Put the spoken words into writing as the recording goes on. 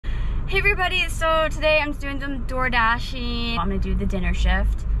Hey everybody, so today I'm just doing some DoorDashing. I'm gonna do the dinner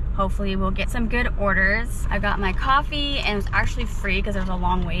shift. Hopefully we'll get some good orders. I got my coffee and it was actually free because there was a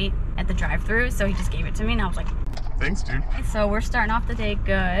long wait at the drive-thru, so he just gave it to me and I was like, thanks, dude. So we're starting off the day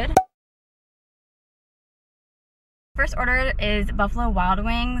good. First order is Buffalo Wild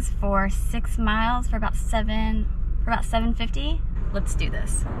Wings for 6 miles for about $7.50. Let's do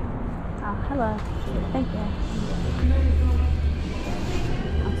this. Oh, hello. Thank you.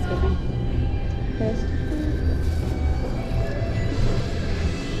 Oh, excuse me. Here's.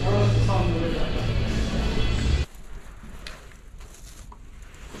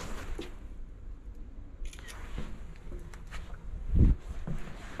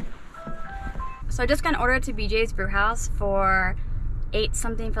 So I just got an order to BJ's Brew House for 8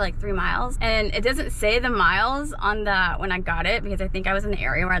 something for like 3 miles, and it doesn't say the miles on the when I got it because I think I was in the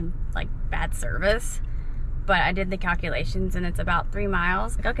area where I had like bad service, but I did the calculations and it's about 3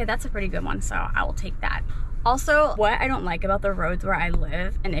 miles. Like, okay, that's a pretty good one, so I will take that. Also, what I don't like about the roads where I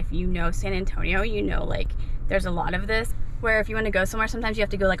live, and if you know San Antonio, you know like there's a lot of this where if you want to go somewhere, sometimes you have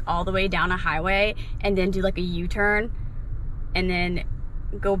to go like all the way down a highway and then do like a U-turn and then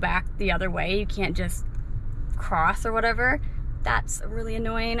go back the other way. You can't just cross or whatever. That's really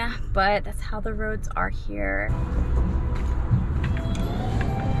annoying, but that's how the roads are here.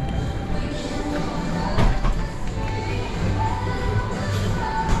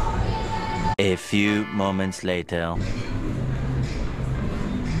 A few moments later.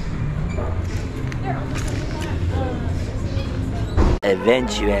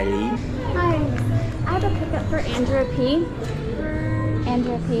 Eventually. Hi, I have a pickup for Andrea P.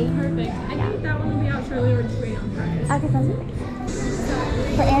 Andrea P. Perfect. I think that one will be out shortly. We're just waiting on fries. Okay, sounds good.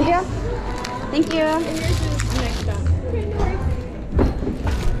 For Andrea? Thank you. And yours is next up. Okay, no worries.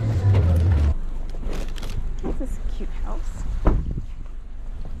 This is a cute house.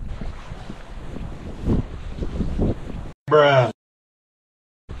 Bruh.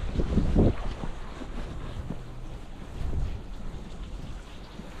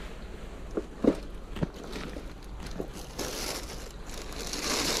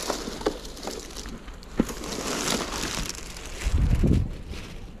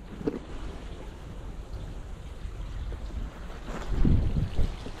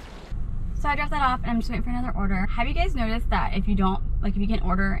 So I dropped that off and I'm just waiting for another order. Have you guys noticed that if you don't, like if you get an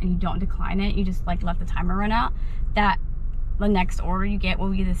order and you don't decline it, you just like let the timer run out, that the next order you get will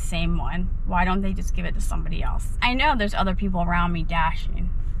be the same one? Why don't they just give it to somebody else? I know there's other people around me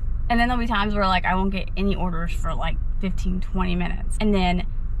dashing. And then there'll be times where like I won't get any orders for like 15, 20 minutes. And then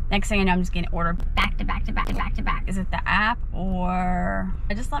next thing I know, I'm just getting ordered back to back to back to back to back. Is it the app or...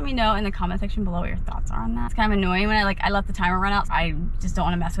 Just let me know in the comment section below what your thoughts are on that. It's kind of annoying when I let the timer run out. I just don't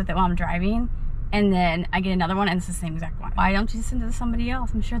want to mess with it while I'm driving. And then I get another one and it's the same exact one. Why don't you send it to somebody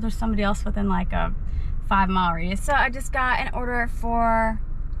else? I'm sure there's somebody else within like a 5-mile radius. So I just got an order for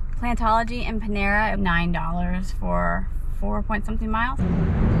Plantology and Panera, $9 for 4 point something miles.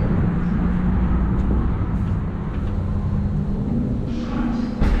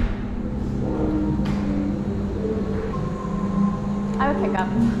 I have a pickup.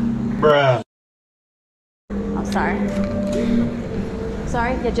 Bruh. Oh, sorry.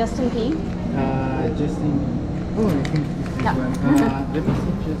 Sorry, yeah, Justin P. Justin. Oh, I think this is No. one. Let me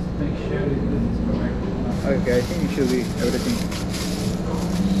see, just make sure this is correct. Okay, I think it should be everything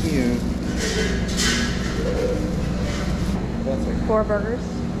here. That's like 4 burgers.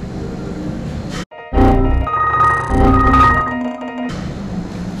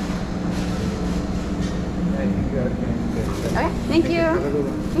 yeah, you got it. Okay, thank you. Have a good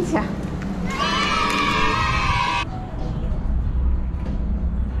one. Thanks, yeah.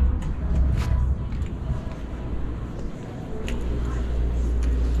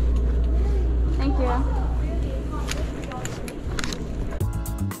 Thank you.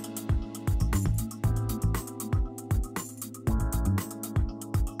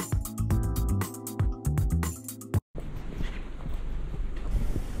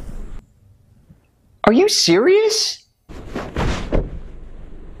 Are you serious?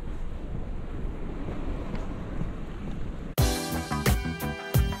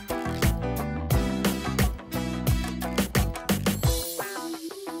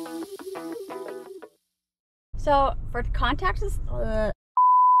 So for contactless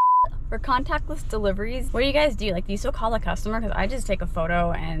deliveries, what do you guys do? Like, do you still call the customer? Because I just take a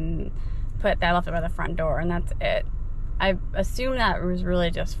photo and put that I left it by the front door, and that's it. I assume that was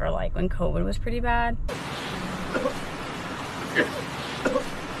really just for like when COVID was pretty bad.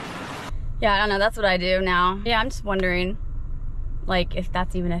 Yeah, I don't know. That's what I do now. Yeah, I'm just wondering, like, if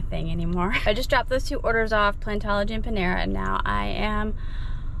that's even a thing anymore. I just dropped those 2 orders off, Plantology and Panera, and now I am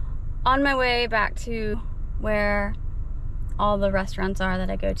on my way back to where all the restaurants are that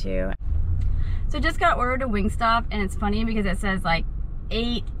I go to. So just got ordered a Wingstop, and it's funny because it says like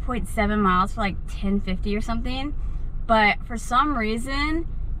 8.7 miles for like $10.50 or something. But for some reason,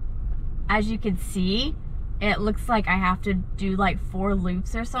 as you can see, it looks like I have to do like 4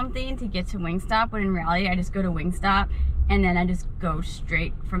 loops or something to get to Wingstop, when in reality I just go to Wingstop and then I just go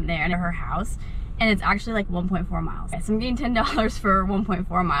straight from there to her house, and it's actually like 1.4 miles. So I'm getting $10 for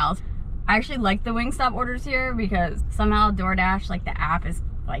 1.4 miles. I actually like the Wingstop orders here because somehow DoorDash, like the app, is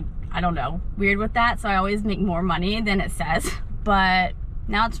like, I don't know, weird with that, so I always make more money than it says. But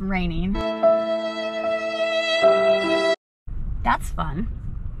now it's raining. That's fun.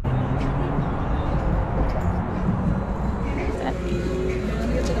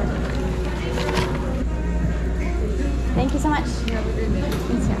 Thank you so much.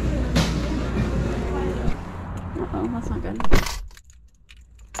 Thanks, yeah. Uh-oh, that's not good.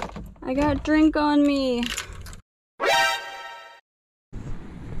 I got drink on me. I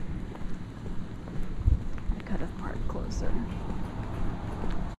could have parked closer.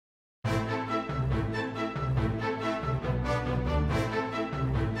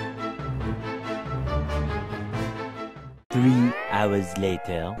 Three hours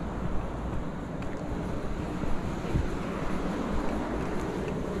later.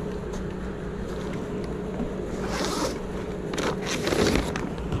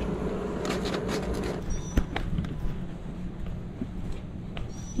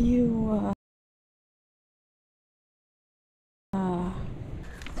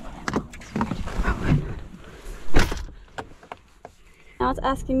 Now it's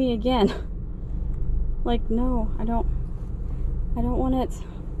asking me again. Like, no, I don't want it.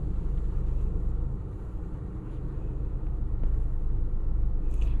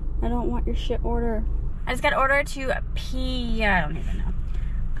 I don't want your shit order. I just got ordered to I don't even know.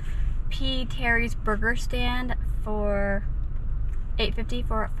 P. Terry's Burger Stand for $8.50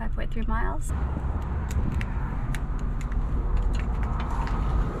 for 5.3 miles.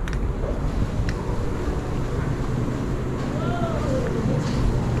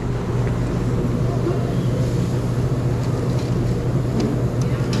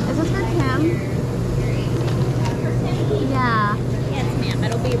 Is this for Kim? Yeah. Yes, ma'am.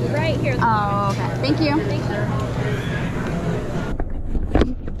 It'll be right here. Oh, okay. Thank you. Thank you.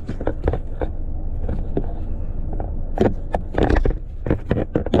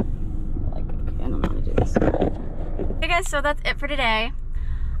 Hey guys, so that's it for today.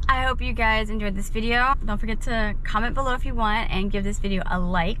 I hope you guys enjoyed this video. Don't forget to comment below if you want, and give this video a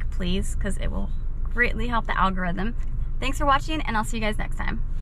like, please, because it will greatly help the algorithm. Thanks for watching, and I'll see you guys next time.